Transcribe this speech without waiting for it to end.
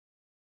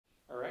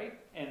All right,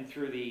 and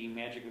through the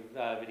magic of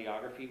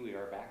videography, we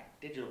are back.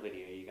 Digital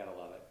video, you gotta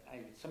love it.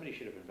 Somebody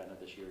should have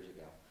invented this years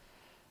ago.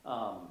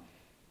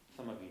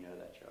 Some of you know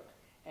that joke.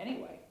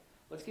 Anyway,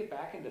 let's get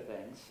back into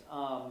things.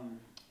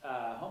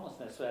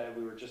 Homelessness,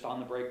 we were just on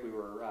the break, we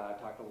were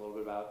talking a little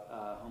bit about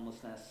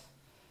homelessness.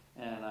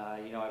 And,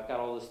 you know, I've got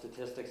all the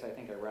statistics, I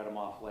think I read them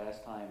off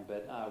last time,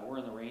 but we're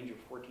in the range of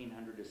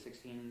 1,400 to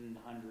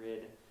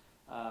 1,600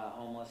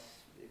 homeless.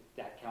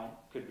 That count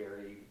could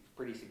vary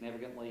pretty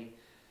significantly.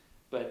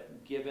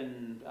 But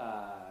given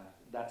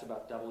that's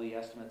about double the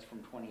estimates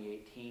from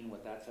 2018,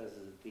 what that says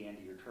is at the end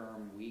of your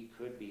term, we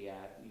could be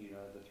at, you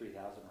know, the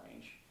 3,000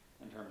 range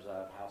in terms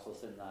of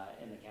houseless in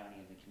the county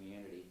and the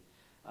community.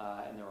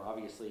 And they're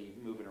obviously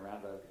moving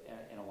around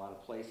in a lot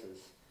of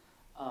places.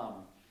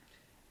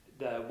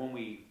 When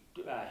we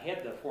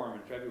had the forum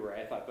in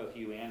February, I thought both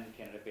you and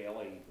candidate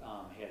Bailey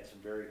had some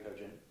very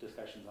cogent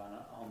discussions on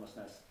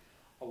homelessness.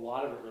 A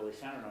lot of it really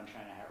centered on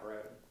China Hat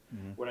Road.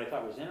 Mm-hmm. What I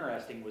thought was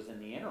interesting was in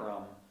the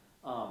interim,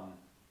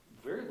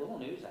 very little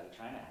news out of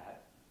China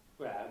Hat,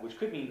 which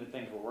could mean that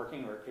things were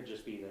working, or it could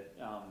just be that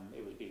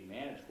it was being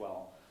managed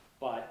well.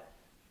 But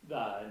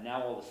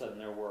now all of a sudden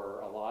there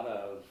were a lot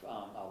of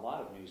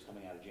news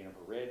coming out of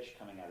Juniper Ridge,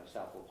 coming out of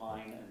South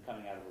Lapine, and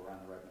coming out of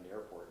around the Redmond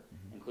Airport,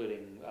 mm-hmm.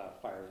 including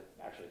fire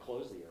that actually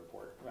closed the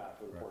airport for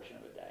the portion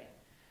of a day.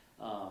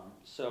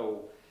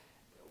 So,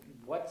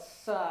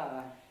 what's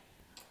have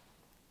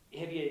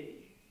you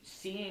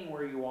seeing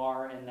where you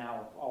are, and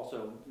now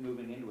also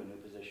moving into a new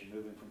position,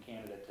 moving from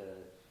candidate to,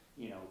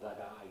 you know, the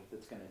guy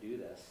that's going to do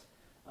this?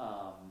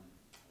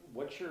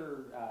 What's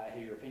your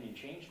has your opinion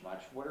changed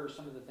much? What are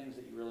some of the things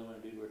that you really want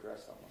to do to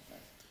address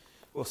homelessness?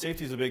 Well,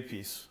 safety is a big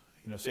piece.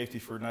 You know, safety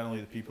for not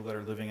only the people that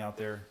are living out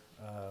there,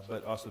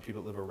 but also the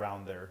people that live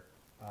around there.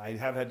 I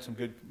have had some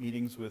good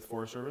meetings with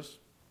Forest Service.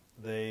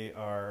 They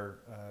are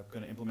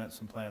going to implement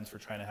some plans for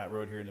China Hat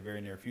Road here in the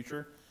very near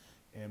future,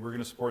 and we're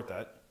going to support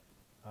that.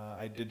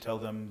 I did tell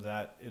them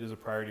that it is a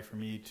priority for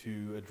me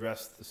to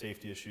address the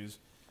safety issues.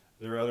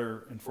 There are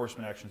other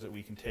enforcement actions that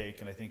we can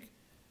take, and I think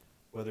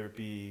whether it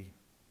be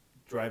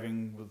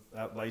driving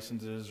without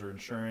licenses or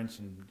insurance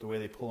and the way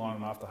they pull on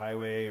and off the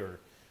highway, or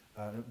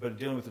but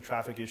dealing with the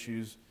traffic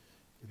issues,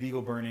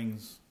 illegal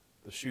burnings,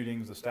 the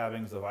shootings, the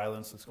stabbings, the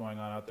violence that's going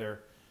on out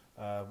there,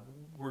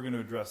 we're going to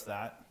address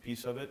that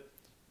piece of it,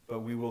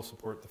 but we will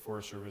support the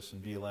Forest Service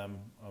and BLM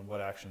on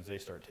what actions they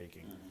start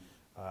taking.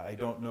 Mm-hmm. I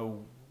don't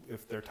know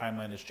if their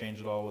timeline has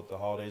changed at all with the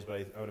holidays,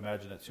 but I would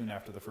imagine that soon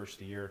after the first of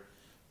the year,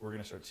 we're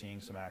going to start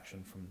seeing some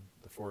action from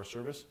the Forest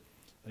Service.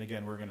 And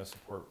again, we're going to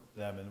support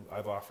them, and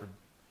I've offered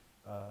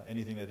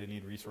anything that they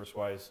need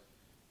resource-wise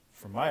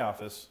from my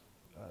office,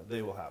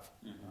 they will have.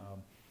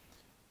 Mm-hmm.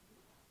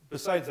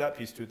 Besides that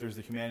piece to it, there's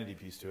the humanity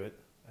piece to it.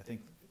 I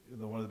think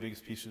one of the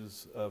biggest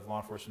pieces of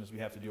law enforcement is we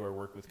have to do our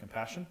work with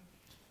compassion,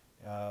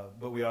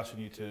 but we also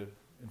need to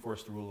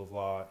enforce the rule of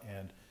law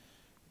and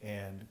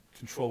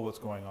control what's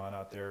going on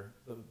out there.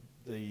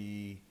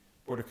 The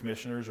Board of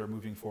Commissioners are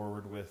moving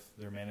forward with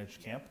their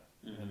managed camp,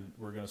 mm-hmm. and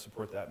we're going to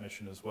support that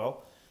mission as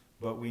well.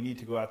 But we need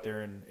to go out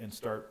there and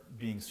start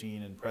being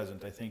seen and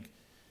present. I think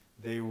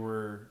they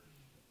were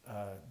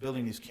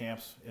building these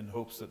camps in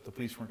hopes that the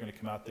police weren't going to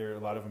come out there. A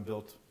lot of them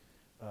built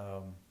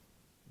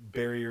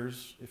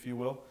barriers, if you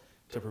will,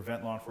 to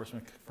prevent law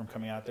enforcement from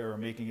coming out there, or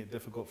making it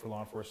difficult for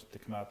law enforcement to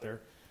come out there.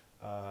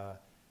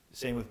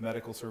 Same with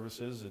medical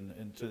services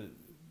and to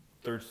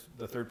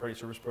the third-party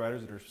service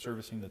providers that are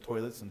servicing the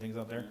toilets and things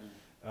out there.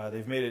 Mm-hmm.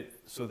 They've made it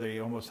so they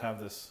almost have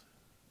this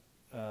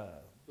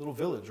little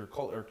village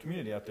or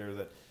community out there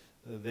that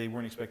they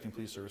weren't expecting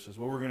police services.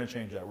 Well, we're going to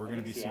change that. We're going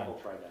to be Seattle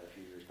tried that a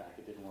few years back.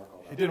 It didn't work all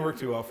that well. It didn't work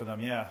too well for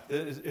them, yeah.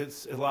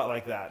 It's a lot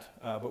like that.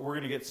 But we're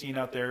going to get seen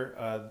out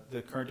there.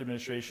 The current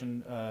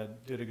administration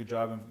did a good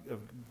job of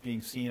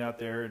being seen out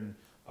there and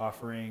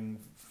offering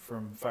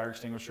from fire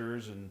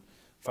extinguishers and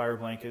fire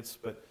blankets.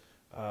 But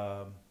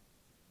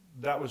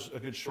that was a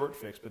good short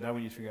fix. But now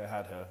we need to figure out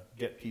how to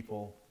get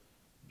people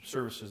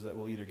services that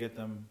will either get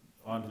them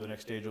onto the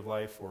next stage of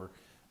life or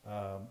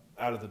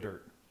out of the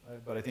dirt.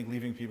 But I think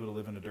leaving people to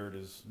live in the dirt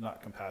is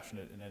not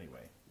compassionate in any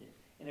way. Yeah.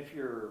 And if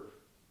you're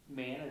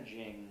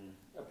managing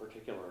a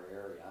particular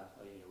area,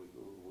 you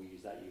know, we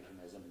use that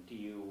euphemism. Do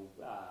you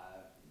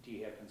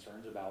have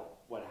concerns about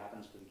what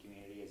happens to the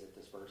community as it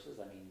disperses?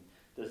 I mean,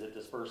 does it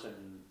disperse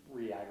and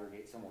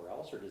re-aggregate somewhere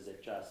else, or does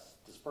it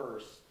just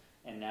disperse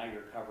and now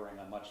you're covering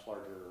a much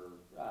larger,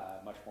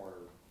 much more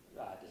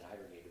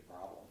disaggregated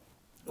problem?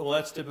 Well,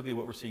 that's typically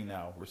what we're seeing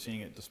now. We're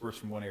seeing it disperse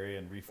from one area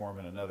and reform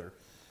in another.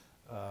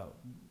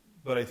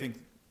 But I think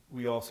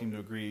we all seem to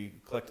agree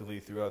collectively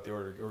throughout the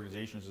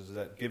organizations is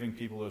that giving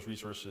people those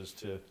resources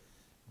to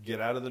get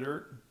out of the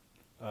dirt,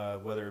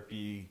 whether it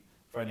be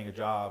finding a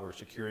job or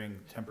securing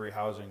temporary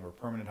housing or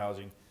permanent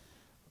housing,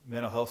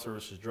 mental health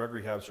services, drug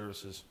rehab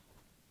services,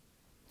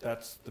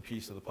 that's the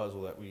piece of the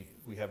puzzle that we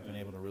have been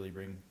able to really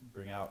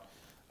bring out.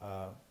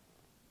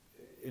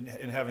 In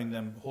having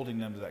them, holding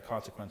them to that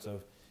consequence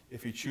of,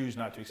 if you choose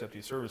not to accept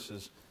these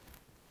services,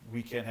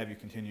 we can't have you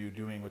continue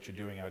doing what you're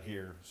doing out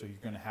here, so you're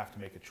going to have to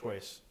make a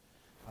choice.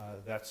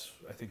 That's,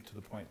 I think, to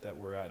the point that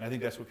we're at. And I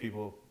think that's what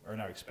people are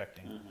now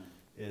expecting,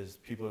 is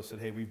people have said,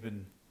 hey, we've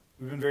been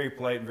very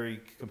polite and very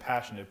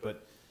compassionate,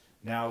 but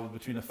now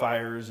between the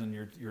fires and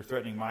you're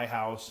threatening my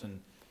house and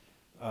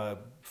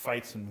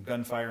fights and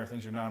gunfire and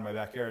things are not in my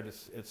backyard,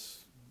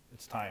 it's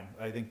time.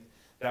 I think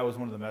that was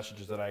one of the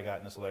messages that I got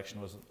in this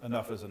election was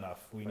enough is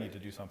enough. We need to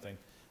do something.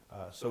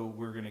 So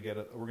we're going to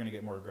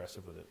get more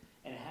aggressive with it.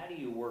 And how do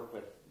you work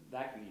with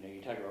that? You know,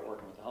 you talk about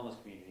working with the homeless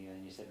community,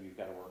 and you said we've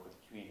got to work with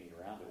the community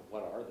around it.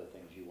 What are the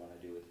things you want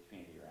to do with the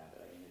community around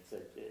it? I mean,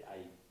 I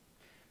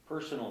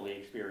personally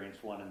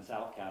experienced one in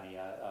South County,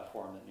 a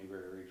forum that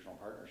Newberry Regional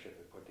Partnership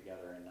had put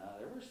together, and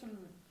there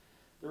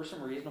were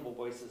some reasonable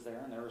voices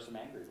there, and there were some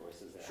angry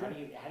voices there. Sure.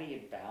 How do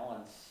you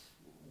balance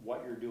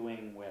what you're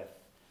doing with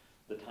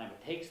the time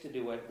it takes to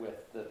do it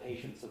with the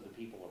patience of the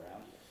people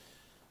around you?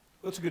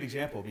 Well, it's a good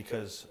example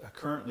because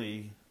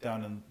currently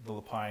down in the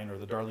Lapine or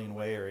the Darlene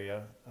Way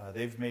area,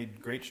 they've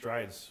made great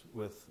strides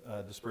with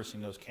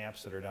dispersing those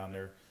camps that are down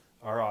there.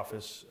 Our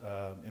office,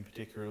 and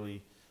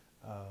particularly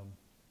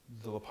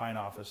the Lapine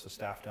office, the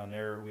staff down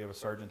there, we have a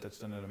sergeant that's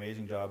done an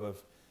amazing job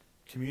of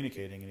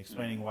communicating and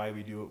explaining why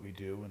we do what we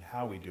do and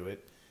how we do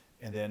it,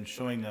 and then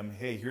showing them,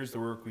 hey, here's the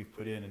work we've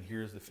put in and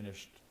here's the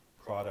finished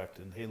product,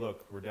 and hey,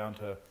 look, we're down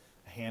to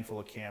a handful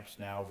of camps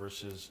now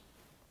versus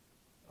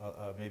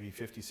maybe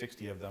 50,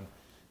 60 of them.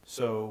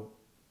 So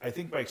I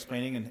think by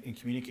explaining and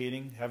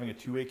communicating, having a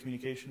two-way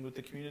communication with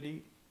the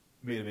community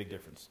made a big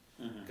difference.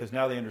 Because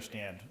now they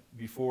understand.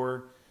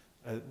 Before,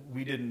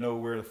 we didn't know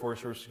where the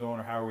Forest Service was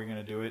going or how we were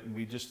going to do it, and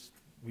we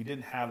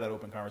didn't have that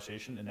open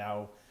conversation. And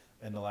now,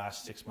 in the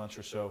last 6 months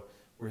or so,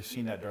 we're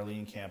seeing that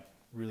Darlene camp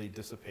really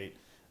dissipate.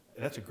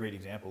 And that's a great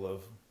example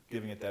of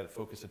giving it that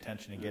focused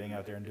attention and getting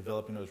out there and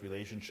developing those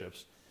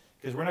relationships.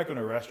 Because we're not going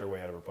to arrest our way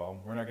out of a problem.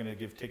 We're not going to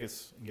give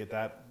tickets and get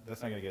that.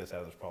 That's not going to get us out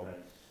of this problem.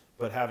 Right.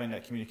 But having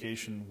that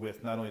communication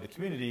with not only the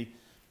community,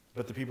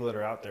 but the people that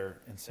are out there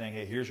and saying,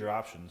 hey, here's your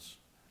options.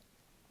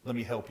 Let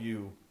me help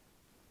you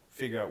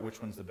figure out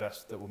which one's the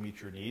best that will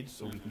meet your needs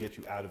so we can get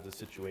you out of the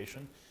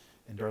situation.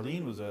 And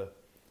Darlene was there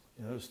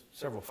was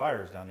several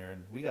fires down there,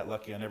 and we got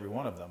lucky on every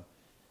one of them.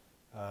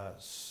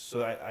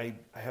 So I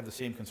have the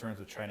same concerns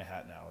with China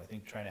Hat now. I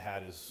think China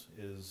Hat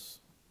is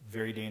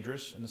very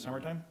dangerous in the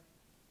summertime.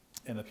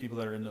 And the people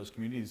that are in those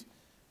communities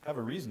have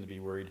a reason to be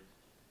worried,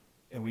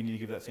 and we need to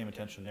give that same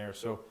attention there.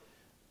 So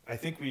I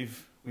think we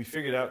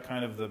figured out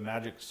kind of the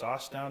magic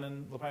sauce down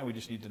in Lapine. We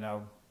just need to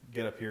now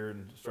get up here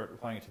and start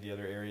applying it to the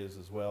other areas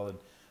as well. And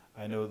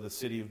I know the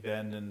city of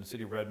Bend and the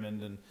city of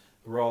Redmond, and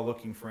we're all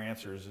looking for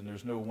answers, and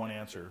there's no one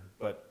answer.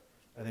 But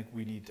I think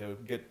we need to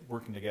get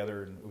working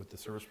together with the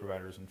service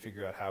providers and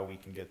figure out how we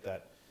can get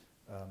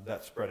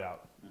that spread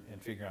out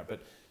and figure out.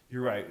 But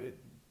you're right.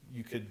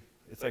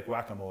 It's like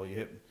whack-a-mole.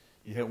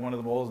 You hit one of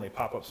the moles and they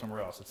pop up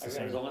somewhere else. It's the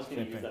same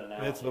thing.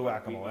 It's the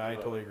whack-a-mole. I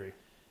totally agree.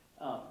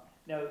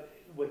 Now,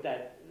 what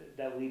that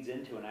leads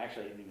into, and I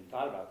actually hadn't even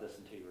thought about this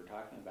until you were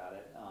talking about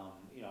it,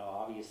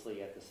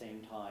 obviously at the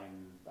same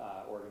time,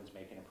 Oregon's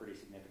making a pretty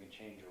significant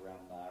change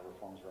around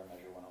reforms around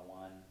Measure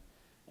 101.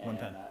 And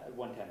 110.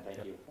 110,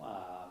 thank you.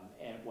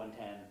 And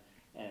 110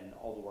 and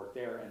all the work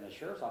there. And the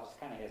Sheriff's Office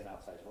kind of has an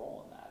outsized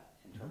role in that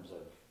in terms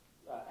of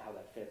how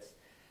that fits.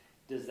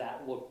 Does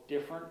that look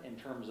different in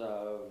terms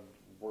of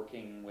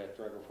working with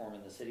drug reform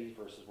in the cities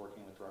versus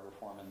working with drug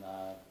reform in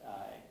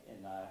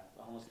the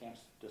homeless camps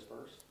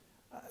dispersed?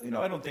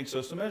 I don't think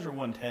so. So Measure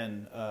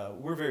 110,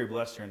 we're very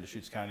blessed here in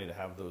Deschutes County to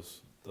have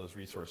those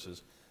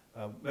resources.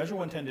 Measure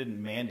 110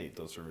 didn't mandate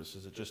those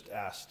services. It just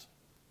asked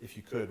if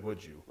you could,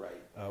 would you?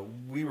 Right.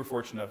 We were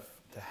fortunate enough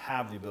to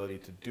have the ability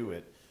to do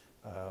it.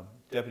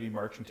 Deputy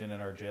Marchington in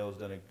our jail has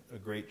done a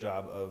great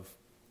job of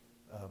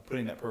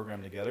putting that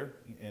program together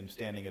and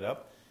standing it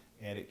up,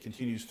 and it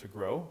continues to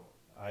grow.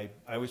 I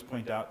always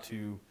point out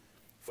to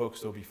folks,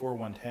 though, before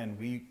 110,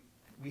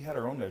 we had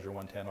our own Measure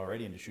 110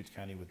 already in Deschutes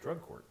County with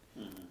drug court,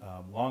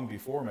 long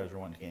before Measure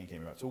 110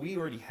 came about. So we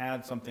already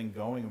had something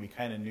going, and we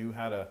kind of knew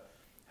how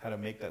to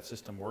make that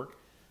system work.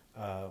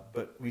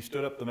 But we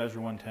stood up the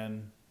Measure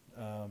 110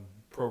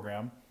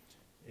 program,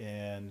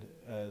 and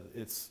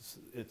it's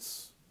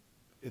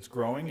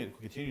growing. It will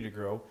continue to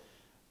grow.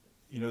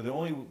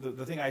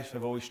 The thing I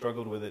have always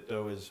struggled with it,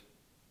 though, is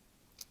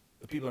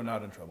the people are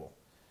not in trouble.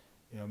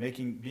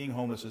 Being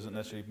homeless isn't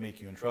necessarily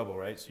make you in trouble,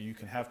 right? So you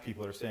can have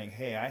people that are saying,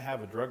 hey, I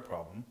have a drug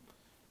problem.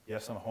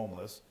 Yes, I'm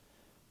homeless.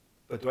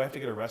 But do I have to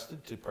get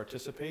arrested to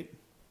participate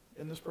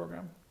in this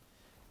program?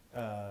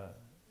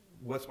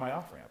 What's my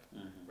off-ramp,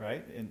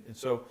 right? And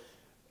so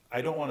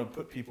I don't want to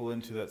put people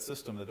into that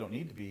system that don't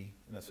need to be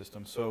in that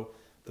system. So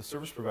the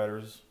service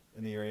providers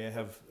in the area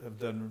have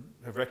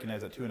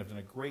recognized that too, and have done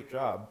a great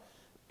job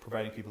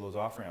providing people those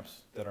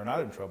off-ramps that are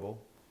not in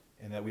trouble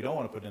and that we don't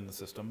want to put in the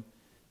system,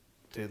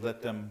 to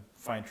let them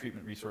find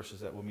treatment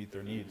resources that will meet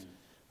their needs.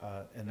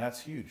 And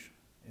that's huge.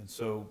 And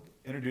so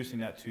introducing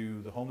that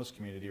to the homeless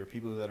community or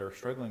people that are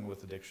struggling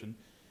with addiction,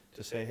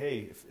 to say,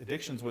 hey, if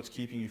addiction's what's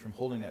keeping you from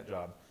holding that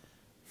job,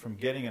 from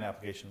getting an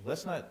application,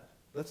 let's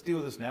deal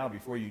with this now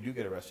before you do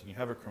get arrested and you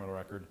have a criminal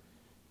record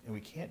and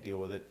we can't deal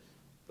with it.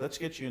 let's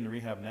get you into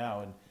rehab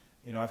now. And,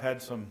 you know, I've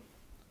had some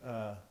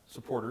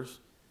supporters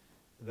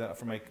that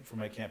for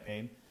my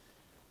campaign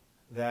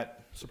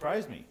that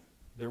surprised me.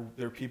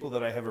 They're people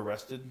that I have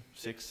arrested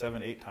 6,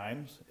 7, 8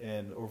 times,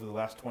 and over the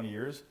last 20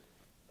 years,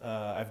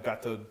 I've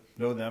got to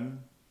know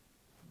them,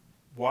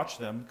 watch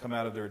them come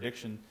out of their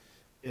addiction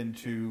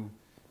into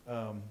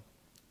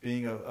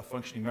being a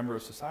functioning member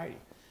of society,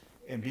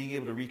 and being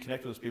able to reconnect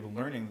with those people,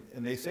 learning.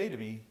 And they say to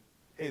me,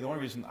 hey, the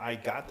only reason I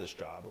got this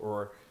job,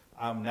 or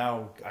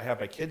now I have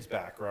my kids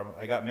back, or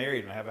I got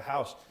married and I have a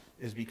house,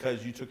 is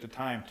because you took the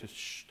time to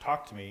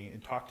talk to me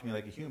and talk to me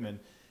like a human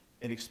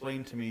and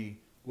explain to me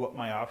what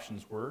my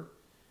options were.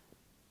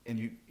 And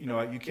you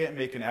know, you can't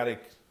make an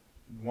addict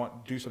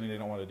do something they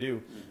don't want to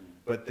do,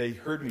 but they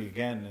heard me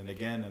again and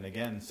again and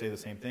again say the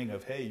same thing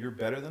of, hey, you're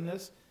better than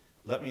this,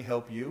 let me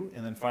help you.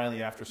 And then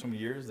finally, after so many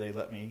years, they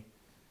let me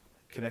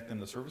connect them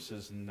to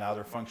services, and now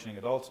they're functioning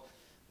adults.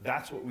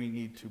 That's what we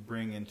need to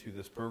bring into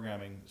this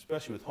programming,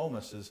 especially with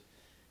homeless, is,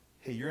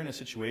 hey, you're in a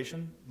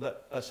situation,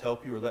 let us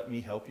help you, or let me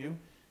help you,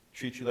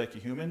 treat you like a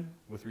human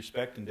with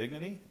respect and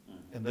dignity,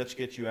 and let's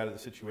get you out of the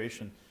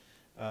situation.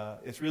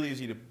 It's really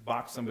easy to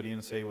box somebody in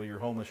and say, well, you're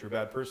homeless, you're a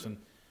bad person.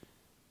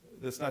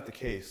 That's not the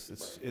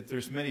case.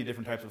 There's many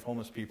different types of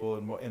homeless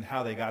people and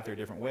how they got there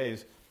different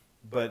ways,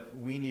 but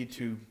we need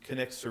to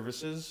connect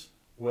services,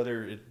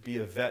 whether it be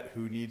a vet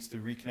who needs to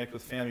reconnect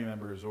with family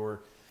members,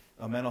 or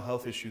a mental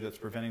health issue that's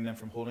preventing them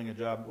from holding a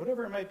job,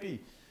 whatever it might be,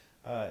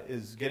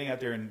 is getting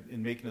out there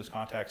and making those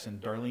contacts. And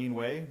Darlene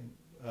Way,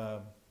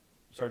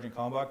 Sergeant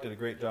Kalmbach, did a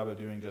great job of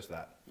doing just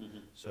that.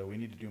 So we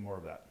need to do more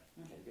of that.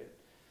 Okay, good.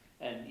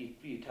 And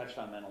you touched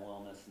on mental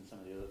illness and some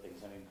of the other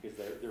things. I mean, because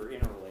they're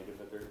interrelated,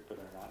 but they're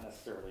not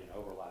necessarily an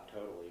overlap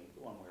totally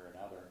one way or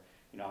another.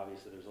 You know,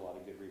 obviously there's a lot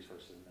of good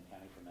resources in the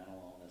county for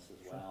mental illness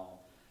as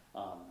well.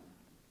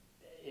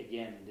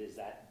 Again, is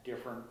that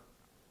different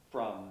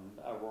from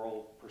a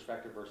rural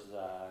perspective versus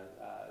a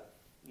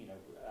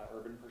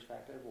urban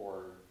perspective,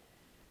 or?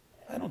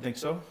 I don't think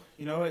so.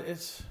 You know,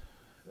 it's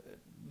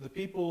the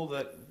people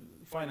that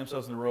find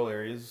themselves in the rural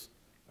areas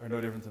are no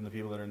different than the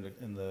people that are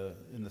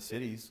in the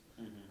cities.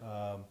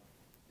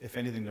 If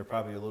anything, they're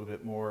probably a little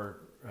bit more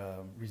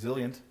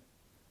resilient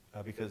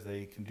because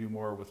they can do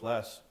more with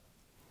less.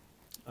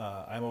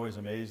 I'm always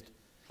amazed.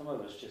 Some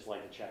of us just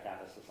like to check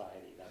out of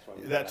society. That's why.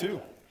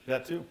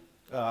 That too.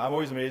 I'm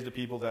always amazed at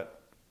people that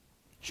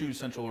choose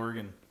Central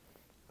Oregon.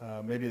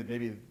 Maybe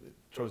it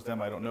chose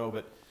them, I don't know,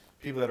 but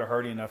people that are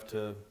hardy enough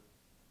to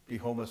be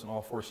homeless in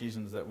all 4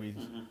 seasons that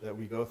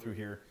we go through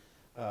here.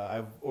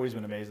 I've always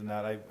been amazed in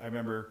that. I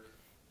remember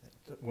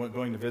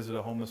going to visit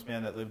a homeless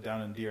man that lived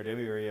down in the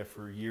DRW area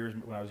for years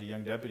when I was a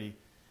young deputy,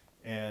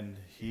 and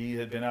he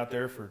had been out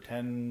there for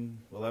 10,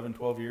 11,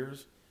 12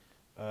 years,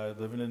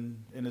 living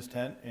in his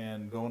tent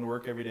and going to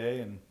work every day,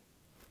 and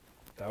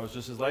that was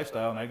just his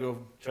lifestyle. And I'd go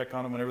check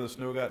on him whenever the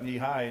snow got knee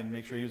high and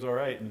make sure he was all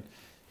right, and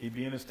he'd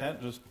be in his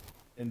tent just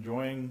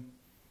enjoying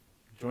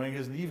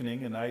his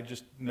evening, and I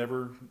just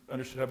never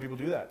understood how people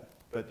do that.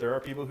 But there are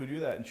people who do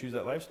that and choose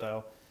that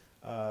lifestyle.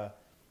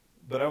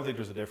 But I don't think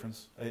there's a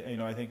difference.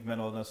 I think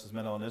mental illness is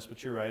mental illness,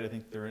 but you're right. I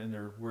think they're in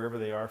there wherever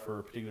they are for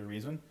a particular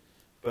reason,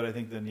 but I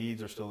think the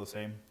needs are still the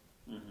same.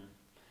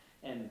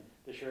 And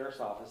the Sheriff's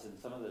Office in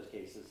some of those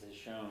cases has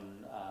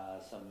shown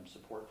some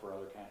support for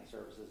other county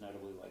services,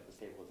 notably like the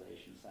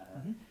Stabilization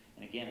Center.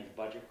 And again, as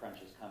budget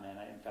crunches come in,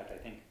 in fact, I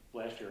think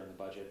last year in the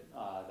budget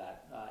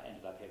that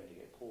ended up having to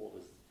get pulled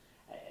is,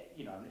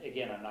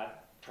 again, I'm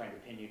not trying to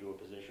pin you to a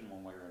position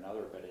one way or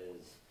another, but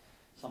is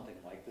something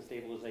like the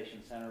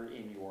Stabilization Center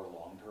in your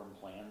long-term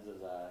plans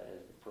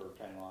for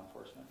county law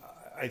enforcement?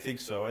 I think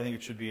so. I think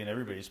it should be in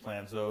everybody's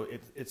plans, though.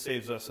 It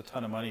saves us a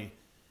ton of money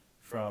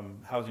from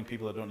housing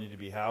people that don't need to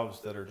be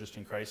housed, that are just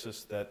in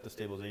crisis, that the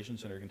Stabilization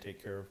Center can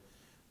take care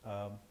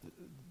of.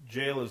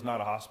 Jail is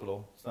not a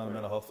hospital. It's not a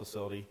mental health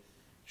facility.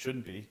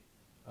 Shouldn't be.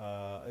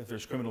 If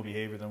there's criminal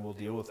behavior, then we'll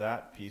deal with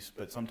that piece,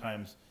 but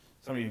sometimes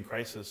somebody in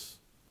crisis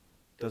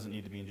doesn't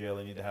need to be in jail.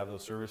 They need to have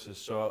those services.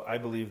 So I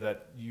believe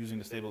that using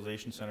the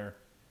Stabilization Center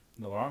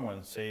in the long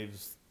run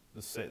saves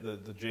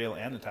the jail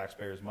and the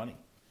taxpayers money.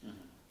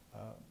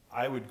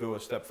 I would go a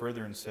step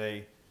further and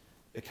say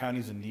the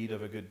county's in need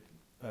of a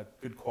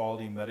good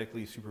quality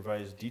medically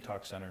supervised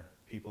detox center.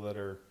 People that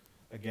are,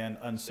 again,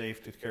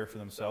 unsafe to care for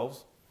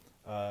themselves,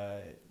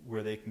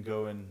 where they can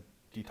go and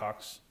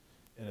detox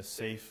in a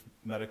safe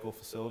medical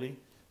facility,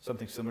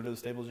 something similar to the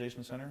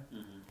Stabilization Center.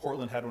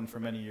 Portland had one for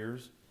many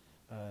years.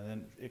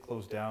 Then it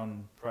closed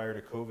down prior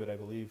to COVID, I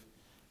believe,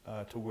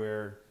 to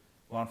where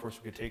law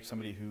enforcement could take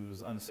somebody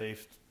who's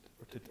unsafe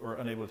or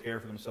unable to care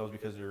for themselves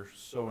because they're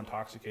so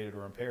intoxicated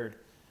or impaired.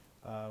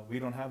 We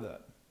don't have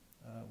that.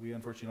 We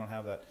unfortunately don't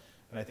have that.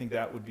 And I think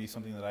that would be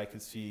something that I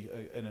could see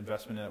an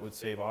investment in. It would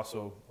save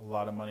also a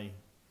lot of money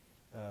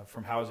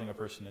from housing a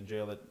person in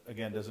jail that,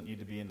 again, doesn't need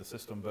to be in the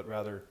system, but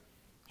rather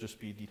just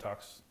be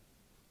detox.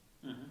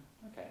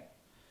 Okay.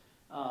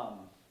 I'm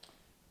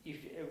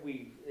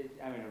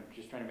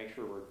just trying to make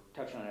sure we're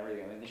touching on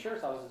everything. I mean, the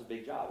Sheriff's Office is a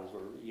big job, as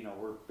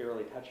we're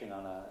barely touching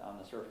on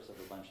the surface of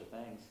a bunch of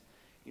things.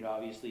 you know,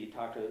 obviously you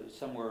talked to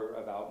somewhere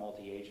about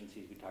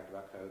multi-agencies. We talked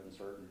about code and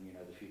certain, you know,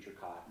 the future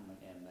cotton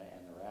and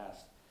the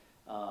rest.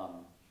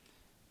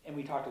 And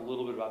we talked a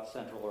little bit about the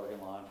Central Oregon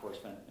Law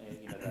Enforcement,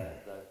 you know,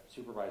 the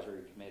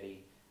supervisory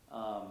committee.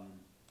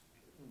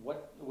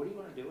 What do you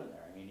want to do in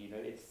there? I mean, you know,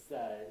 it's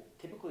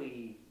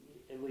typically,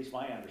 at least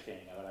my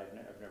understanding of it,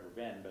 I've never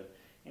been, but,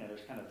 you know,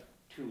 there's kind of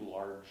two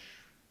large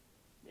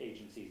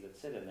agencies that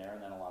sit in there,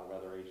 and then a lot of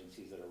other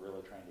agencies that are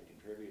really trying to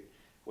contribute.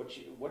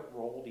 What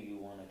role do you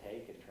want to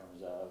take in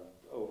terms of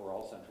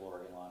overall Central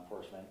Oregon law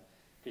enforcement?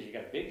 Because you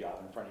got a big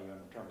job in front of you in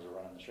terms of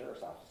running the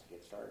sheriff's office to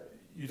get started.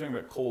 You're talking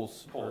about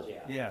Coles? Coles,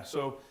 yeah. Yeah.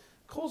 So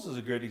Coles is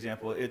a great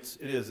example.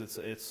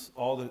 It's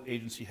all the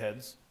agency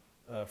heads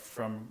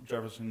from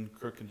Jefferson,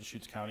 Crook, and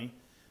Deschutes County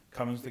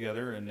coming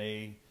together, and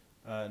they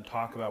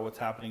talk about what's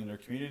happening in their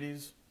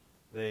communities.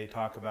 They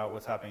talk about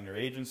what's happening in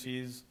their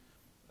agencies.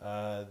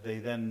 They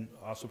then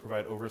also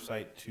provide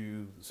oversight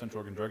to Central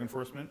Oregon Drug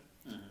Enforcement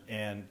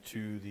and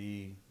to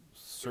the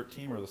CERT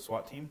team, or the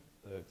SWAT team,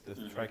 the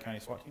Tri-County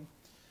SWAT team.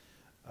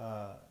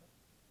 A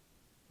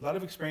lot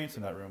of experience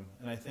in that room,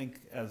 and I think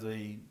as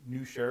a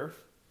new sheriff,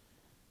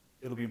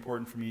 it'll be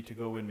important for me to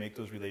go and make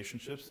those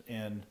relationships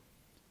and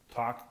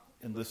talk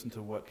and listen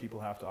to what people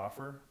have to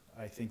offer.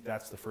 I think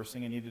that's the first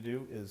thing I need to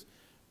do, is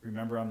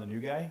remember I'm the new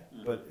guy,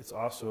 but it's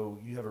also,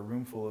 you have a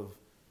room full of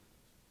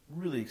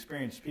really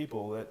experienced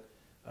people that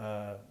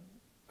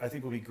I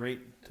think will be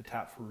great to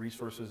tap for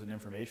resources and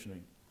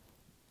information.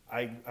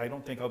 I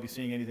don't think I'll be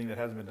seeing anything that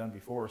hasn't been done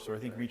before, so I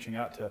think reaching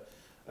out to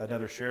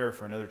another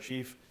sheriff or another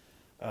chief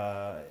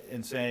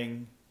and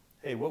saying,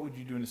 hey, what would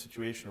you do in a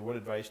situation, or what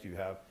advice do you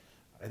have,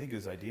 I think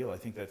is ideal. I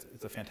think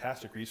it's a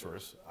fantastic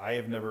resource. I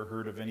have never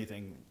heard of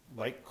anything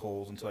like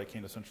Coles until I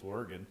came to Central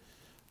Oregon,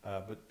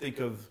 but think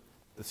of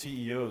the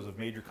CEOs of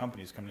major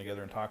companies coming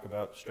together and talk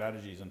about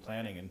strategies and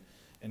planning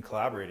and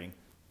collaborating.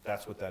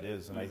 That's what that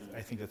is, and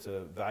I think that's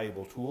a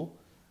valuable tool.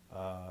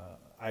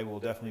 I will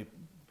definitely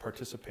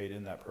participate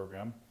in that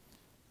program.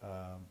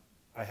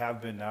 I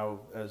have been now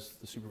as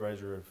the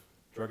supervisor of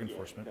drug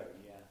enforcement,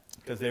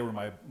 because they were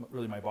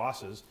really my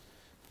bosses,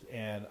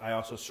 and I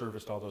also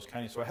serviced all those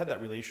counties. So I had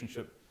that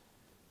relationship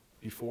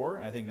before,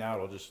 and I think now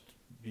it'll just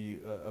be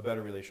a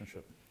better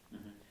relationship.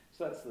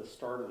 So that's the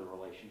start of the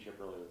relationship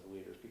really with the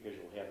leaders, because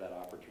you'll have that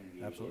opportunity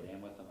to get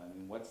in with them. I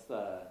mean, what's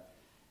the,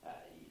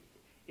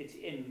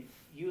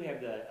 you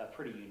have a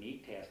pretty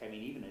unique task. I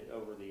mean, even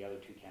over the other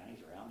two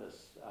counties around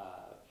us,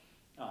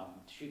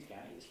 Deschutes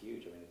County is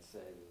huge. I mean, it's,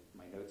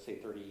 my notes say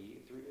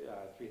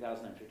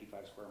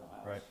 3,055 square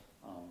miles. Right.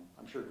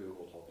 I'm sure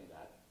Google told me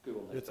that.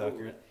 Google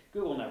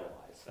never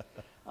lies.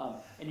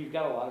 And you've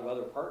got a lot of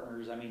other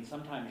partners. I mean,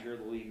 sometimes you're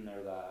the lead and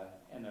they're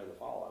the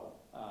follow.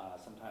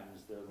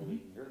 Sometimes they're the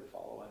lead and you're the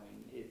follow. I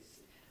mean, it's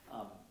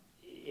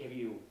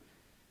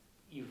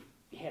you've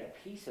had a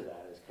piece of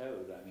that as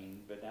code. I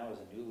mean, but now as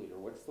a new leader,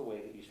 what's the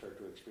way that you start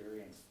to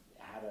experience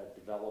how to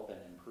develop and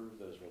improve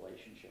those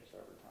relationships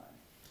over time?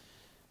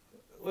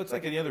 Well, it's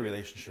like any other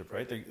relationship,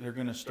 right? They're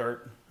going to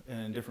start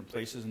in different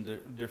places and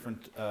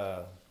different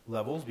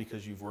levels,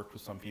 because you've worked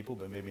with some people,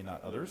 but maybe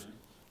not others.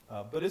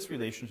 But it's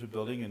relationship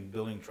building and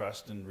building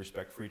trust and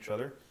respect for each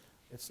other.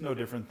 It's no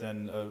different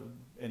than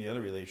any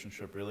other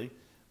relationship, really.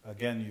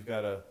 Again, you've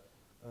got a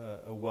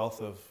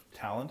wealth of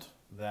talent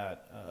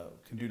that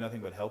can do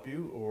nothing but help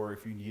you, or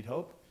if you need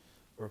help,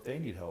 or if they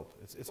need help.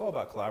 It's all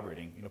about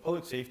collaborating. You know,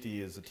 public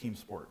safety is a team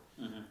sport.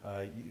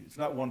 It's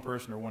not one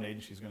person or one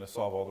agency is going to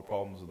solve all the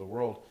problems of the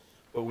world,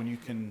 but when you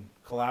can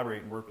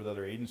collaborate and work with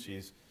other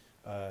agencies,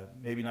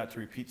 maybe not to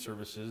repeat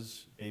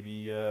services,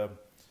 maybe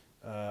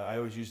I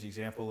always use the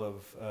example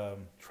of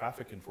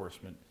traffic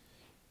enforcement.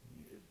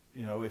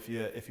 You know, if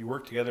you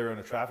work together on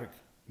a traffic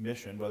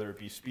mission, whether it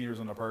be speeders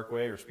on the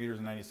Parkway or speeders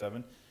in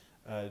 97,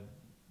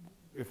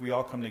 if we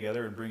all come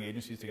together and bring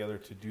agencies together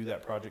to do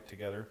that project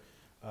together,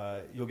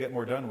 you'll get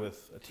more done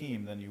with a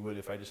team than you would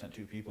if I just sent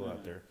two people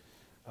out there.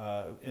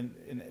 And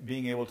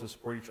being able to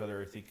support each other,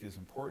 I think, is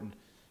important.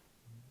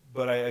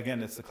 But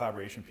again, it's the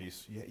collaboration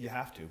piece. You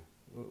have to.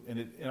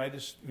 And I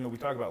just, you know, we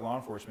talk about law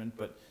enforcement,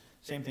 but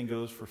same thing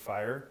goes for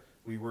fire.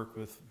 We work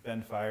with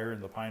Bend Fire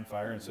and Lapine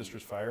Fire and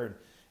Sisters Fire,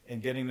 and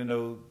getting to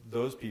know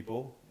those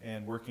people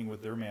and working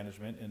with their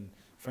management and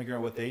figuring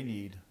out what they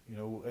need. You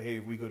know, hey,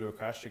 we go to a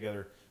crash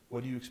together.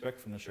 What do you expect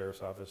from the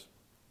sheriff's office?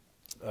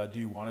 Do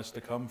you want us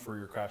to come for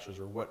your crashes,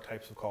 or what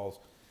types of calls?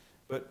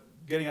 But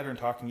getting out there and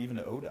talking even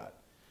to ODOT.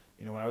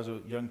 You know, when I was a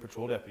young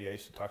patrol deputy, I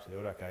used to talk to the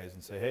ODOT guys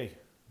and say, hey,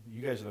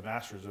 you guys are the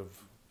masters of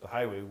the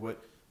highway. What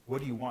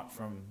do you want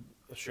from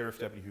a sheriff's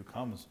deputy who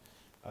comes?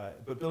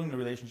 But building the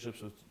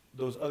relationships with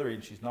those other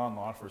agencies,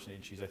 non-law enforcement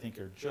agencies, I think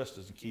are just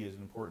as key, as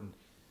important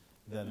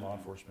than law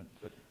enforcement.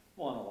 But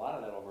well, and a lot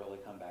of that will really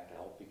come back to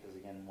help, because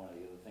again, one of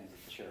the other things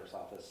that the sheriff's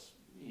office,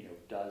 you know,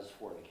 does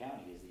for the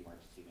county is the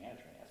emergency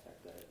management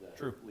aspect, the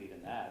lead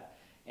in that,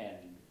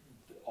 and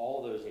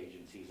all those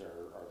agencies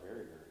are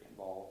very, very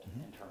involved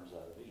in terms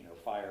of, you know,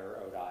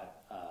 fire, ODOT,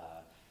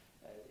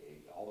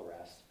 all the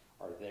rest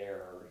are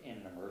there in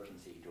an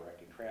emergency,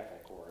 directing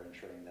traffic or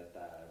ensuring that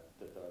the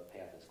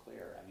path is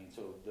clear. I mean,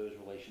 so those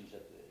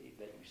relationships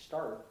that you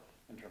start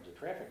in terms of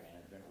traffic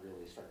management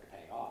really start to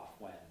pay off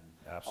when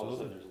all of a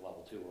sudden there's a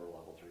level 2 or a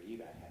level 3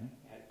 evac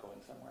going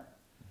somewhere.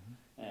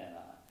 And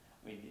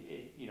I mean,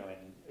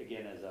 and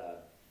again,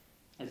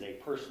 as a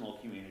personal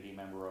community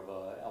member of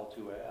a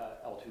L2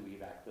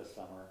 evac this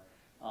summer,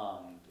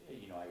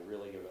 I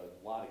really give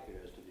a lot of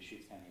kudos to the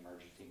Deschutes County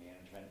Emergency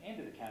Management and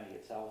to the county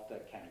itself,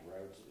 the county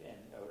roads and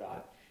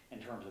ODOT, in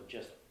terms of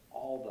just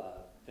all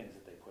the things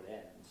that they put in.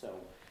 And so,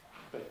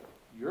 but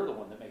you're the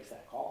one that makes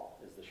that call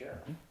as the sheriff.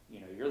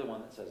 You're the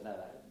one that says, no,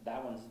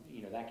 that one's,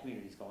 that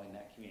community's going,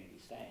 that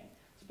community's staying.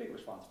 It's a big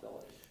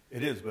responsibility.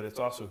 It is, but it's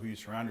also who you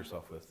surround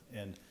yourself with.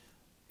 And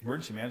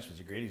emergency management is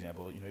a great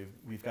example.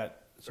 We've got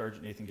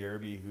Sergeant Nathan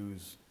Garrity,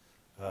 who's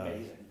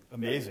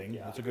amazing.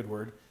 Yeah. That's a good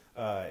word.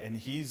 And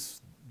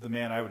he's the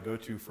man I would go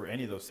to for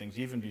any of those things.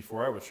 Even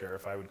before I was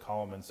sheriff, I would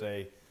call him and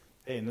say,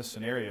 hey, in this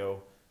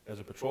scenario, as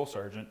a patrol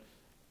sergeant,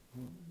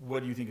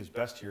 what do you think is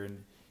best here?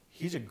 And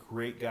he's a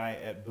great guy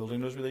at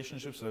building those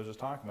relationships that I was just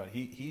talking about.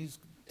 He's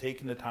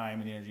taken the time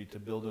and the energy to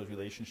build those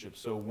relationships.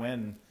 So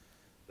when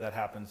that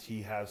happens,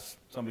 he has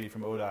somebody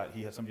from ODOT,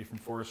 he has somebody from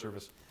Forest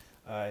Service.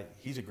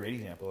 He's a great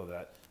example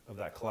of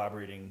that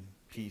collaborating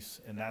piece,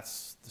 and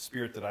that's the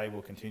spirit that I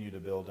will continue to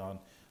build on.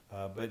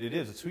 But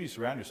it's who you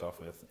surround yourself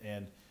with,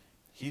 and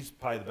he's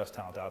probably the best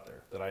talent out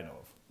there that I know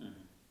of.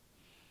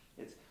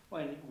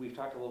 Well, and we've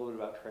talked a little bit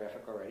about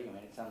traffic already. I mean,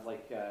 it sounds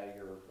like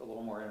you're a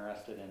little more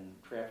interested in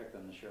traffic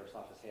than the sheriff's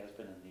office has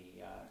been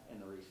in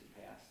the recent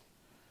past.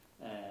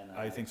 And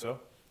I think so.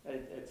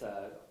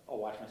 I'll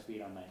watch my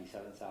speed on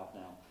 97 South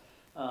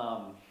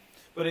now.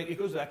 But it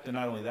goes back to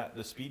not only that,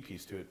 the speed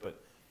piece to it, but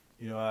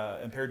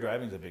impaired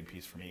driving is a big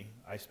piece for me.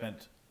 I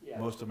spent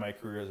most of my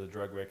career as a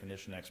drug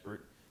recognition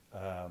expert.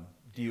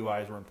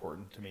 DUIs were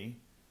important to me.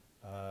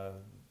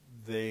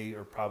 They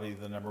are probably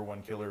the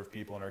 #1 killer of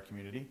people in our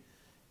community.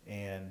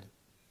 And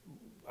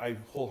I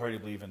wholeheartedly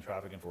believe in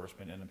traffic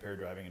enforcement and impaired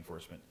driving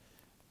enforcement,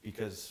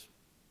 because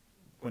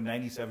when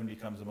 97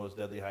 becomes the most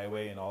deadly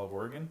highway in all of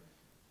Oregon,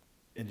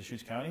 in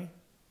Deschutes County,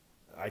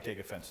 I take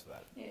offense to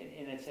that.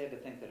 And it's sad to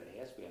think that it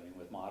has to be. I mean,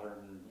 with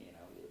modern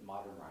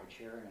ride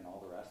sharing and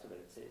all the rest of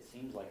it, it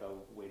seems like a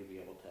way to be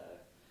able to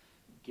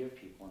give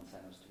people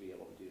incentives to be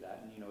able to do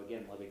that. And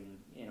again, living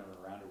in or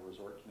around a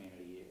resort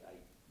community, I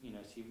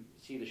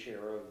see the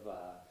share of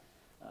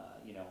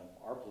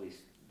our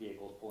police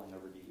vehicles pulling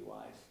over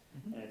DUIs,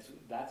 and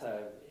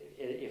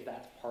if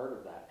that's part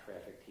of that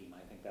traffic team,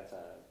 I think that's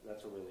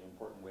a really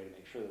important way to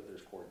make sure that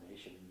there's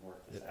coordination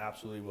north to south. It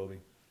absolutely will be.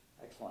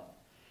 Excellent.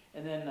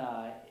 And then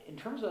in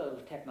terms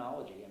of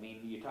technology, I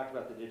mean, you talked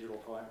about the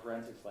digital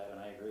forensics lab, and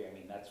I agree. I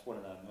mean, that's one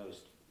of the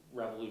most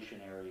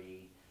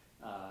revolutionary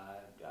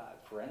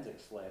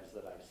forensics labs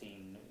that I've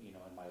seen,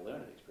 in my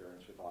limited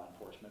experience with law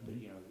enforcement, but,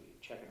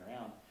 checking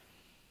around.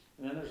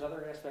 And then there's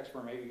other aspects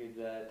where maybe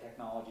the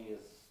technology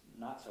is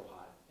not so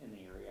hot in the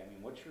area. I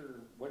mean,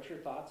 what's your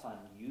thoughts on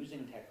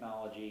using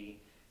technology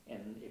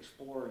and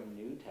exploring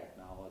new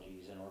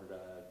technologies in order to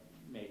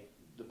make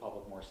the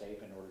public more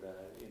safe, in order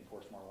to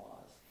enforce more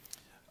laws?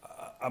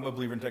 I'm a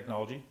believer in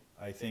technology.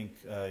 I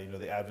think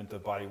the advent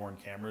of body-worn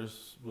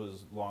cameras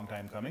was a long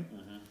time coming.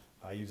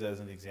 I use that as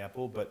an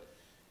example, but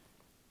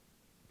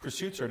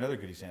pursuits are another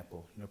good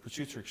example.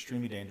 Pursuits are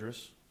extremely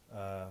dangerous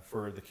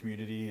for the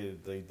community,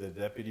 the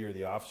deputy or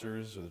the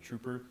officers or the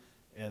trooper,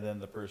 and then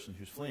the person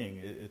who's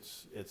fleeing.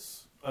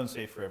 It's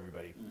unsafe for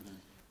everybody.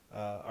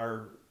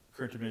 Our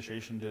current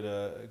administration did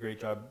a great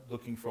job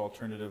looking for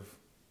alternative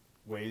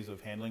ways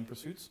of handling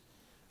pursuits.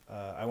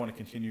 I want to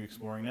continue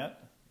exploring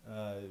that.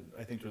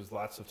 I think there's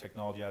lots of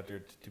technology out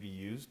there to be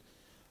used.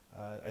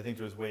 I think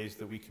there's ways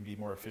that we can be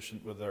more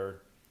efficient with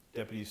our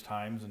deputies'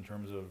 times in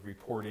terms of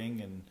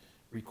reporting and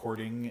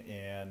recording,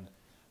 and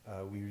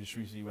we just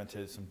recently went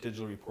to some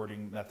digital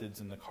reporting methods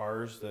in the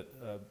cars that,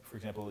 for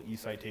example,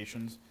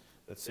 e-citations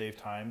that save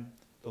time.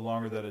 The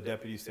longer that a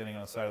deputy is standing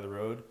on the side of the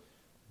road,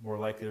 more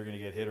likely they're going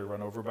to get hit or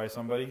run over by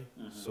somebody.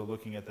 So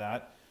looking at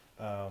that,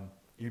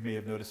 you may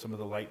have noticed some of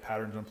the light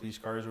patterns on police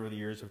cars over the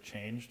years have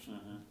changed.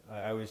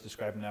 I always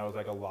describe them now as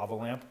like a lava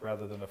lamp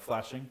rather than a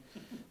flashing.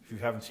 If you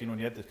haven't seen one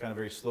yet, it's kind of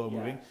very slow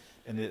moving.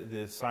 And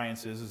the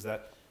science is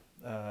that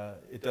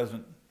it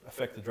doesn't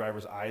affect the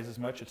driver's eyes as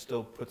much. It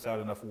still puts out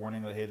enough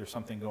warning that, hey, there's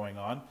something going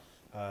on.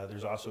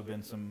 There's also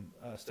been some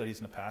studies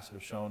in the past that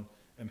have shown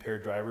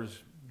impaired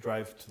drivers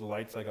drive to the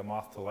lights like a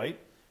moth to light,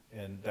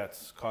 and that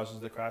causes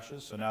the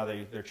crashes. So now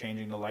they're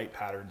changing the light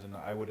patterns, and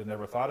I would have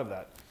never thought of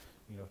that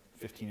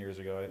 15 years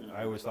ago.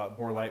 I always thought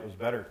more light was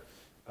better.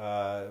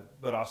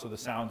 But also the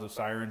sounds of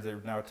sirens.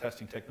 They're now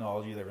testing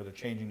technology that they're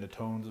changing the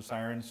tones of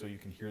sirens so you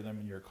can hear them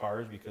in your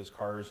cars, because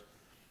cars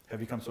have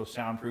become so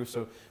soundproof.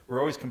 So we're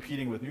always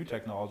competing with new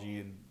technology,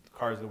 and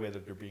cars, the way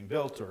that they're being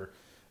built, or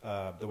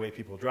the way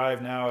people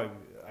drive now.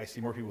 I see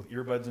more people with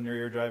earbuds in their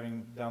ear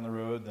driving down the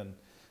road than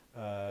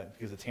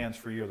because it's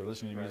hands-free, or they're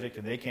listening to music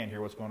and they can't hear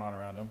what's going on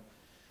around them.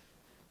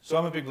 So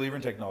I'm a big believer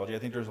in technology. I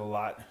think there's a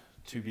lot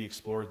to be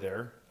explored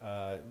there.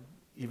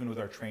 Even with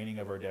our training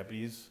of our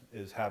deputies,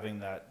 is having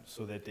that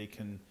so that they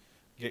can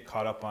get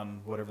caught up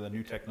on whatever the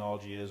new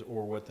technology is,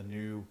 or what the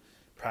new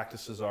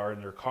practices are in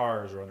their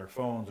cars or on their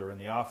phones or in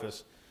the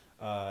office.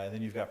 And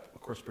then you've got,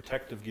 of course,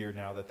 protective gear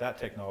now that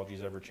technology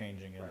is ever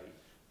changing. And,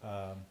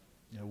 Right.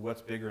 you know,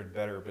 what's bigger and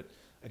better. But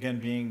again,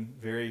 being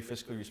very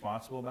fiscally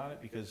responsible about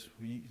it, because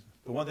the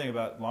one thing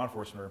about law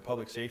enforcement or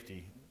public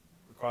safety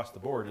across the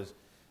board is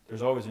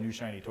there's always a new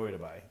shiny toy to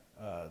buy.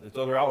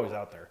 They're always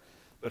out there.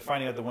 But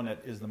finding out the one that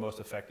is the most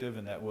effective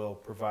and that will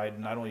provide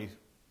not only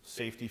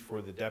safety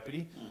for the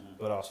deputy,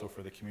 but also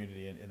for the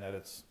community, and that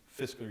it's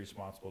fiscally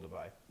responsible to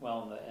buy.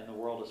 Well, and the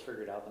world has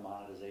figured out the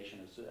monetization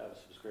of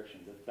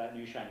subscriptions. That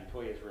new shiny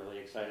toy is really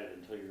excited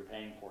until you're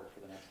paying for it for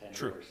the next 10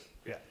 True. years.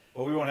 Yeah.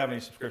 Well, we won't have any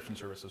subscription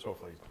services,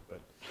 hopefully.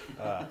 But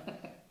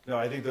no,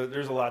 I think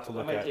there's a lot to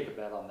look I might at. take a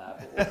bet on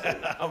that, but we'll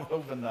see. I'm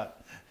hoping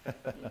not.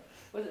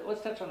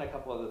 Let's touch on a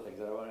couple other things.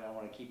 I don't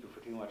want to keep you for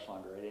too much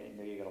longer. I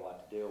know you got a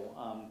lot to do.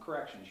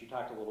 Corrections. You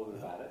talked a little bit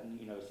about it,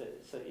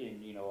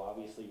 and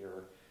obviously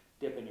you're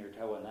dipping your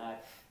toe in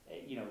that.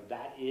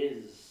 That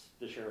is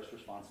the sheriff's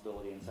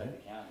responsibility inside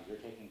the county. You're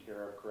taking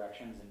care of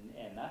corrections,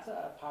 and that's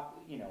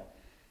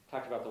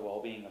talked about the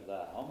well-being of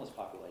the homeless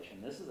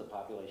population. This is a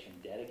population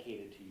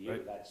dedicated to you.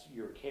 Right. That's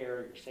your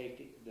care, your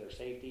safety, their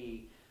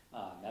safety,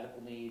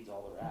 medical needs,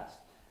 all the rest.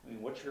 I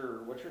mean, what's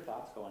your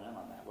thoughts going in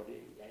on that?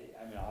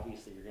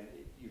 Obviously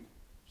you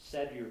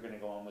said you're gonna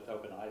go in with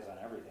open eyes on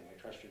everything. I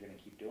trust you're gonna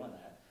keep doing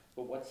that.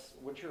 But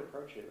what's your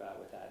approach with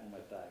that and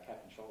with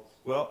Captain Schultz?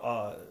 Well,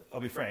 I'll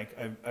be frank.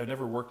 I've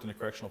never worked in a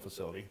correctional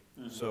facility,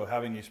 so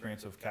having the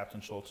experience of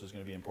Captain Schultz is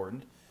going to be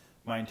important.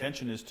 My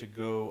intention is to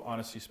go,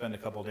 honestly, spend a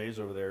couple of days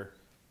over there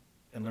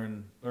and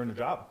learn the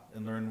job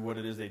and learn what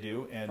it is they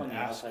do. And from the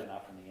ask, outside,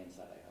 not from the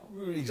inside, I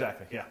hope.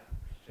 Exactly, yeah.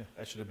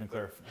 I should have been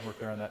more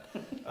clear on that.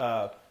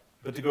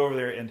 But to go over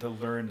there and to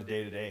learn the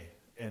day-to-day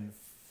and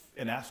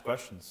ask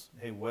questions.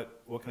 Hey,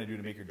 what can I do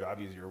to make your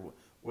job easier?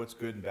 What's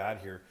good and bad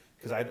here?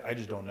 Because I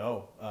just don't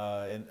know.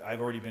 And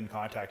I've already been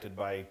contacted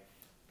by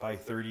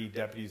 30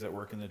 deputies that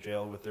work in the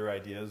jail with their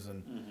ideas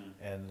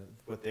and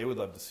what they would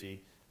love to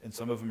see. And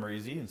some of them are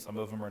easy and some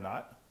of them are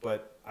not.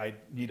 But I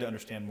need to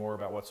understand more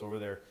about what's over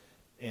there.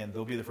 And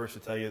they'll be the first to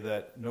tell you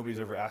that nobody's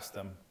ever asked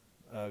them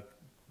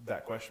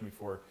that question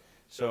before.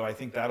 So I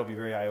think that'll be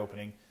very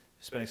eye-opening,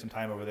 spending some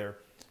time over there.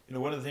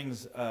 One of the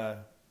things, a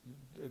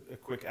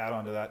quick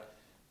add-on to that,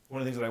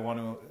 one of the things that I want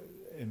to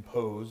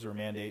impose or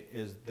mandate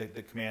is that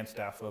the command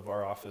staff of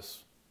our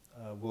office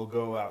will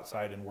go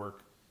outside and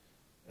work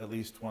at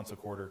least once a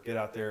quarter. Get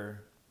out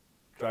there,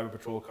 drive a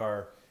patrol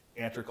car,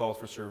 answer calls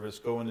for service,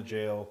 go into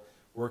jail,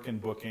 work in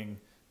booking,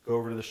 go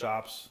over to the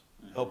shops,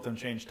 help them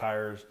change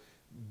tires,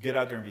 get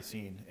out there and be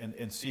seen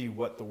and see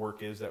what the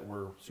work is that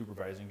we're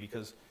supervising.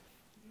 Because,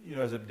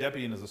 as a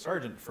deputy and as a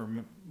sergeant for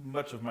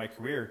much of my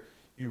career,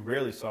 you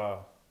rarely saw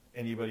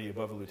anybody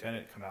above a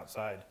lieutenant come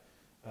outside.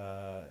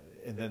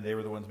 And then they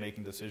were the ones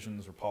making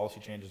decisions or policy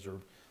changes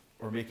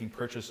or making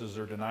purchases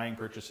or denying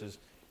purchases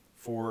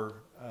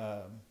for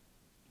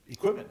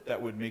equipment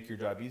that would make your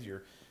job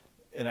easier.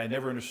 And I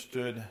never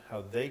understood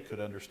how they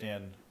could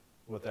understand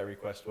what that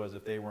request was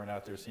if they weren't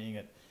out there seeing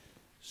it.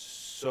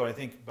 So I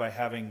think by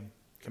having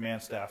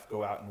command staff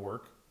go out and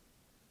work,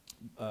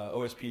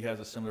 OSP has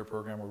a similar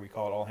program where we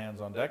call it All Hands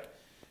on Deck.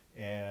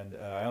 And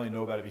I only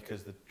know about it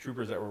because the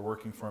troopers that were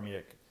working for me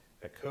at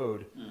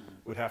Code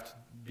would have to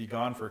be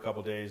gone for a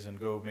couple days and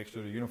go make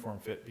sure the uniform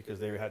fit because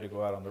they had to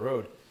go out on the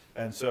road.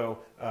 And so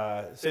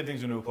same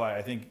thing's going to apply.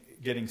 I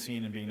think getting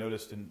seen and being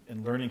noticed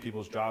and learning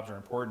people's jobs are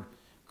important.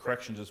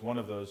 Corrections is one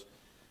of those.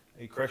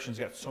 Corrections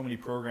got so many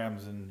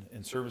programs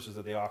and services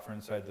that they offer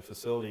inside the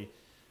facility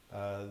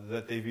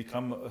that they've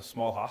become a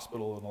small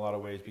hospital in a lot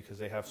of ways because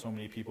they have so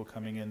many people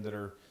coming in that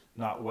are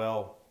not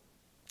well,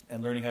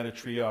 and learning how to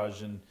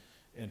triage and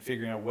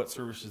figuring out what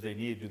services they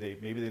need.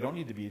 Maybe they don't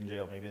need to be in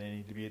jail, maybe they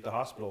need to be at the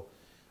hospital.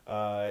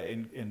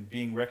 And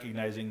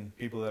recognizing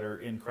people that are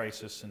in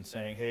crisis and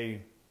saying,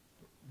 hey,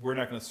 we're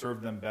not going to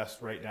serve them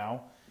best right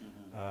now.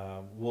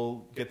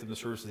 We'll get them the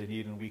services they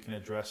need and we can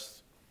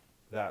address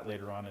that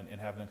later on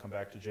and have them come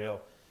back to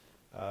jail.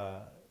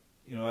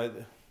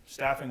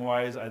 Staffing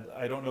wise,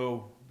 I don't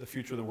know the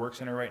future of the work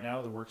center right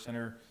now. The work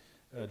center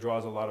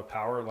draws a lot of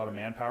power, a lot of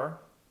manpower.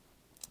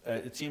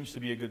 It seems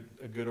to be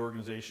a good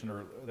organization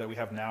that we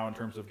have now in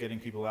terms of getting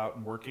people out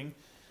and working.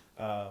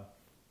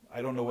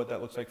 I don't know what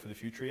that looks like for the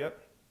future yet,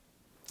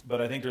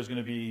 but I think there's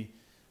going to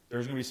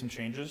be some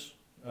changes.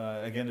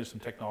 Again, there's some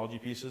technology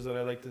pieces that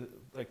I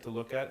like to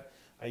look at.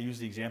 I use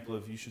the example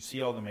of you should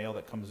see all the mail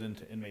that comes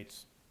into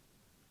inmates.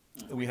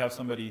 We have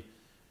somebody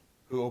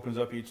who opens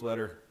up each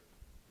letter,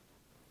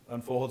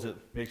 unfolds it,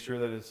 makes sure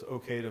that it's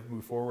okay to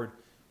move forward,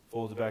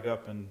 folds it back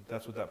up, and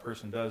that's what that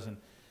person does. And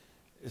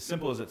as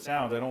simple as it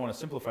sounds, I don't want to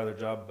simplify their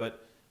job,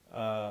 but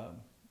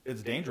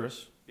it's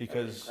dangerous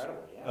because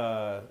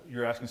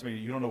you're asking somebody,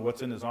 you don't know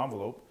what's in this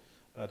envelope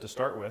to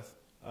start with,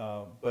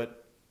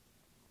 but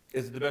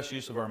it's the best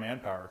use of our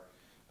manpower.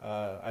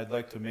 I'd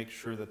like to make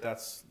sure that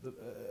that's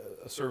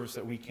a service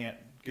that we can't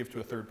give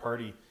to a third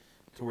party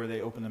to where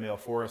they open the mail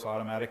for us,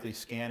 automatically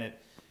scan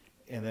it,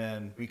 and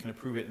then we can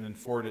approve it and then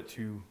forward it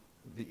to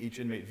each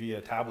inmate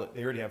via tablet.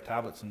 They already have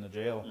tablets in the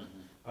jail,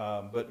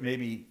 but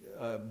maybe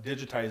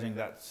digitizing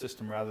that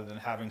system rather than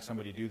having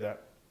somebody do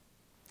that,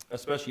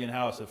 especially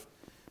in-house. If,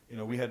 you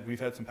know, we've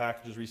had some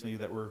packages recently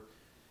that were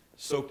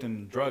soaked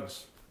in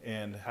drugs,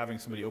 and having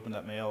somebody open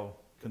that mail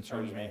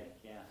concerns me.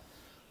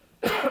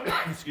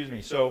 Yeah. Excuse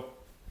me. So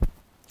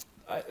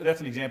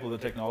that's an example of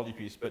the technology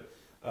piece, but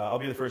I'll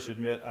be the first to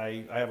admit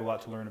I have a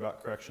lot to learn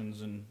about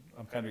corrections, and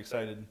I'm kind of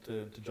excited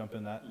to jump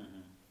in that.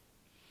 Mm-hmm.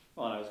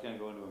 Well, and I was going to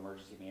go into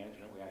emergency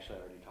management. We actually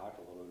already talked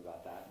a little bit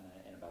about that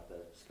and about the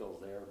skills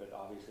there, but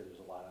obviously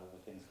there's a lot of other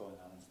things going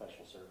on in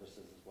special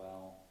services as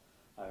well,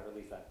 or at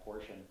least that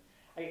portion.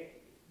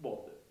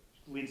 Well,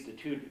 it leads to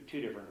two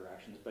different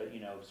directions, but, you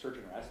know, search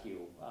and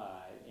rescue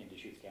in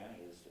Deschutes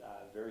County is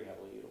very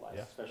heavily utilized,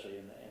 especially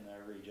in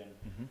the region.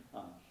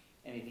 Mm-hmm.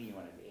 Anything you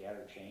want to add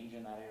or change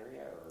in that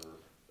area,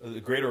 or? A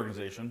great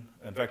organization.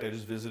 In fact, I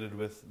just visited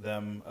with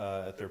them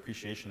at their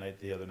appreciation night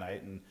the other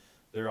night, and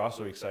they're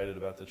also excited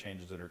about the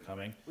changes that are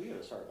coming. We have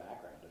a sort of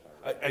background,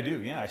 if I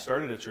do, yeah. I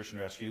started at Search and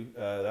Rescue.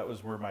 That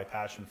was where my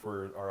passion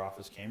for our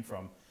office came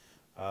from.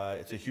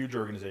 It's a huge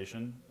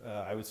organization.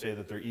 I would say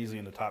that they're easily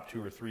in the top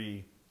 2 or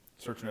 3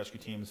 search and rescue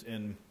teams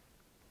in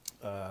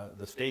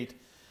the state.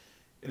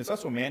 And it's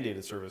also a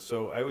mandated service.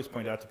 So I always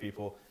point out to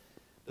people,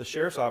 the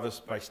Sheriff's Office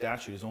by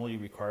statute is only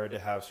required to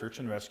have search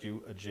and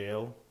rescue, a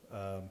jail,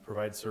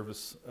 provide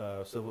service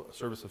of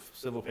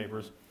civil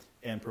papers,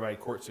 and provide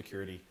court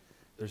security.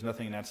 There's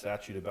nothing in that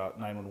statute about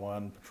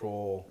 911,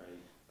 patrol.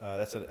 Right.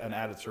 That's an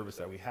added service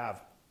that we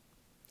have.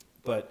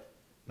 But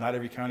not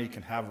every county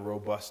can have a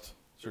robust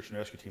search and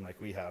rescue team like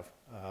we have.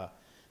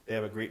 They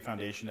have a great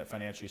foundation that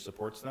financially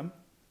supports them,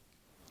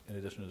 in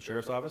addition to the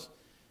Sheriff's Office.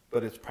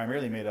 But it's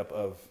primarily made up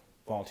of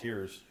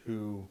volunteers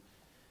who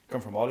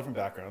come from all different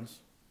backgrounds.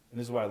 And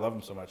this is why I love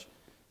them so much.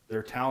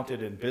 They're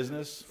talented in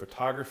business,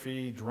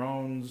 photography,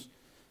 drones,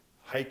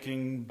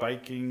 hiking,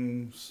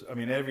 biking, I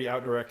mean, every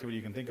outdoor activity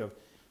you can think of.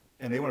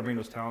 And they want to bring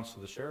those talents to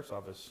the Sheriff's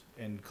Office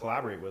and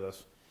collaborate with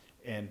us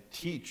and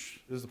teach.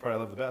 This is the part I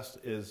love the best,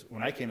 is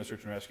when I came to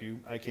search and rescue,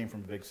 I came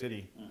from a big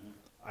city. Mm-hmm.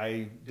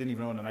 I didn't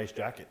even own a nice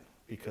jacket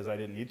because I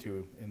didn't need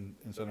to in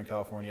Southern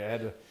California. I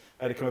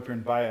had to come up here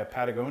and buy a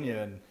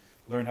Patagonia and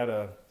learn how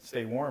to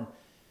stay warm.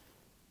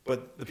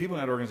 But the people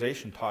in that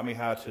organization taught me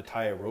how to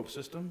tie a rope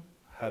system,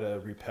 how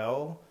to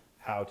rappel,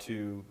 how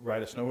to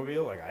ride a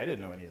snowmobile. Like, I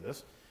didn't know any of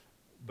this.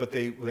 But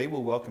they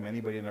will welcome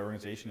anybody in the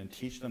organization and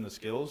teach them the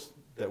skills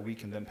that we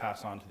can then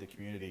pass on to the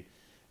community.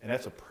 And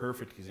that's a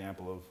perfect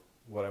example of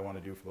what I want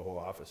to do for the whole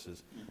office,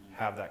 is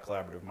have that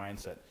collaborative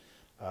mindset.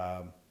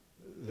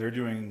 They're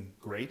doing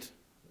great.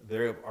 They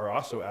are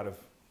also out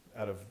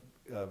of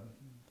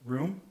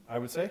room, I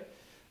would say,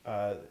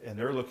 and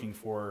they're looking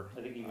for ideas.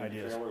 I think even the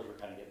trailers were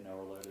kind of getting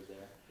overloaded there.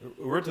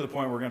 We're to the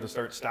point where we're going to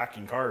start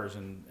stacking cars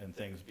and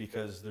things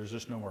because there's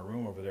just no more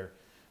room over there.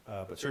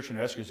 But search and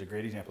rescue is a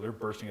great example. They're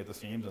bursting at the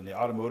seams, and the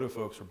automotive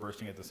folks are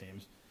bursting at the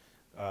seams.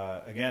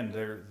 Again,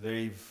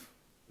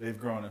 they've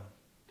grown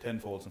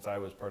tenfold since I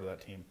was part of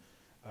that team,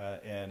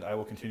 and I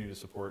will continue to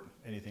support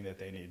anything that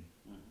they need.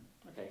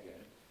 Mm-hmm. Okay, good.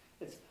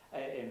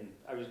 And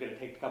I was going to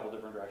take a couple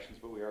different directions,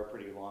 but we are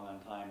pretty long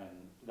on time, and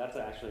that's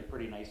actually a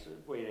pretty nice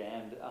way to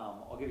end.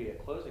 I'll give you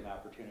a closing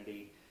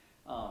opportunity.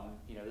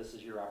 You know, this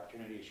is your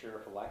opportunity as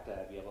Sheriff-Elect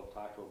to be able to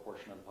talk to a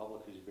portion of the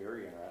public who's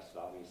very interested,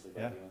 obviously,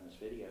 by doing this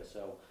video.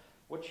 So,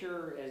 what's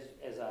your,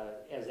 as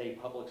a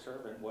public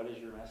servant, what is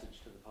your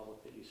message to the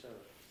public that you serve?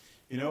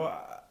 You know,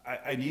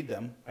 I need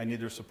them. I need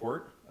their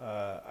support.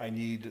 I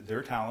need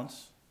their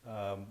talents.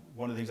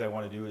 One of the things I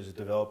want to do is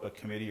develop a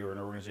committee or an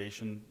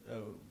organization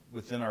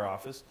within our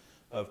office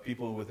of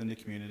people within the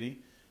community.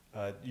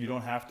 You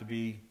don't have to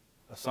be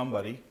a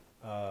somebody,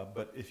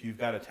 but if you've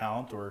got a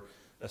talent or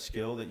a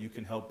skill that you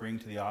can help bring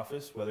to the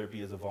office, whether it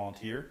be as a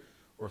volunteer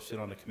or sit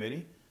on a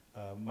committee,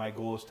 my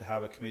goal is to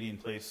have a committee in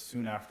place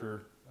soon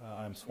after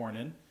I'm sworn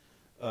in,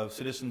 of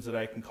citizens that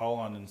I can call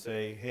on and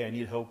say, hey, I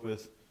need help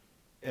with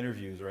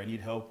interviews, or I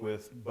need help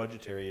with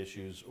budgetary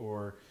issues,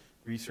 or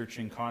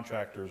researching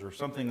contractors, or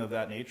something of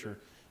that nature,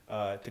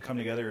 to come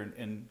together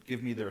and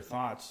give me their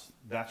thoughts.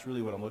 That's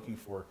really what I'm looking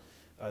for.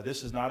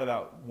 This is not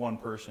about one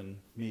person,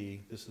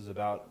 me. This is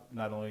about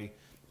not only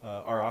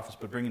our office,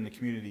 but bringing the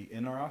community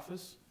in our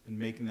office and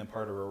making them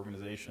part of our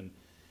organization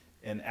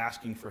and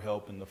asking for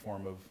help in the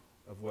form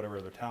of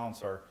whatever their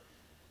talents are.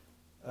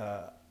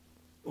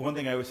 One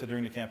thing I always said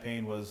during the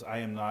campaign was, I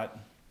am not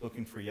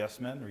looking for yes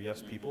men or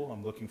yes people.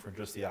 I'm looking for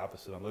just the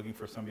opposite. I'm looking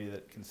for somebody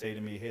that can say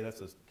to me, hey, that's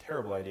a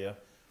terrible idea.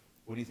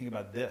 What do you think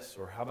about this?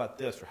 Or how about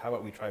this? Or how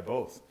about we try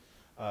both?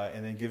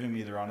 And then giving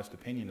me their honest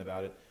opinion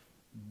about it.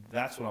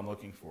 That's what I'm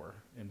looking for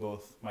in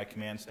both my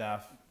command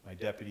staff, my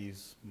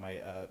deputies,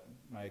 my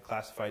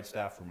classified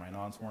staff, or my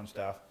non-sworn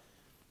staff,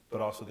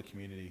 but also the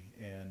community.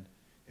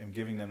 And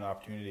giving them the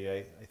opportunity.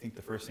 I think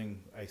the first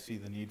thing I see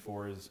the need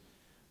for is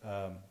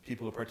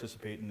people to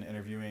participate in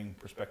interviewing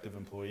prospective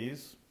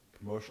employees,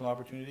 promotional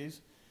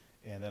opportunities,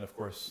 and then, of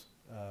course,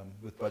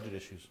 with budget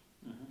issues.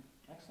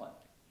 Mm-hmm. Excellent.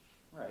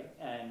 All right.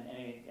 And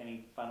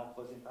any final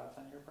closing thoughts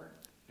on your part?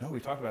 No, we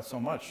talked about so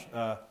much.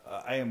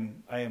 I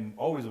am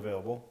always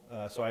available,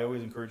 so I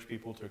always encourage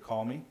people to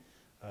call me.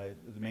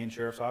 The main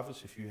sheriff's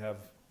office, if you have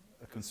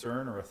a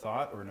concern or a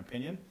thought or an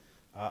opinion,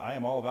 I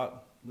am all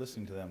about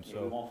listening to them. Yeah,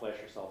 So you won't flash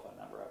your cell phone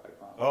number up, I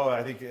promise. oh,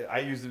 I think I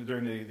used it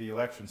during the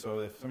election, so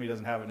if somebody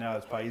doesn't have it now,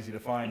 it's probably easy to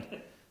find.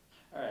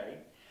 All right.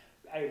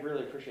 I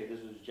really appreciate this.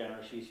 Was a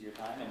generous use of your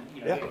time, and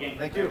Yeah, again,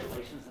 thank you.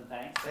 congratulations and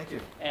thanks. Thank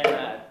you.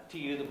 And to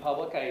you, the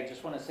public, I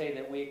just want to say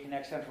that we at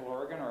Connect Central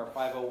Oregon are a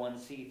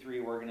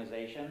 501c3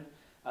 organization.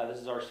 This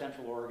is our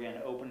Central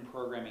Oregon Open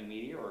Programming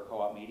Media, or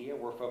co-op media.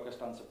 We're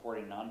focused on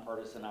supporting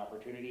nonpartisan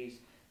opportunities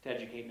to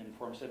educate and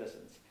inform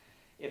citizens.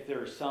 If there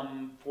are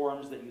some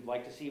forums that you'd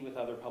like to see with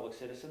other public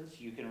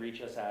citizens, you can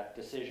reach us at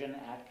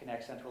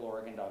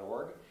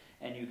decision@connectcentraloregon.org,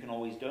 and you can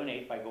always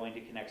donate by going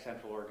to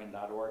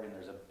connectcentraloregon.org, and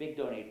there's a big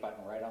donate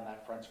button right on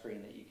that front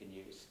screen that you can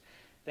use.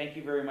 Thank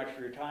you very much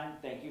for your time.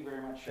 Thank you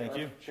very much, Sheriff.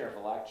 Thank you.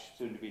 Sheriff-Elect,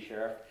 soon to be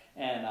Sheriff,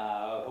 and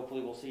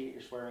hopefully we'll see you at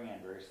your swearing in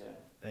very soon.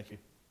 Thank you.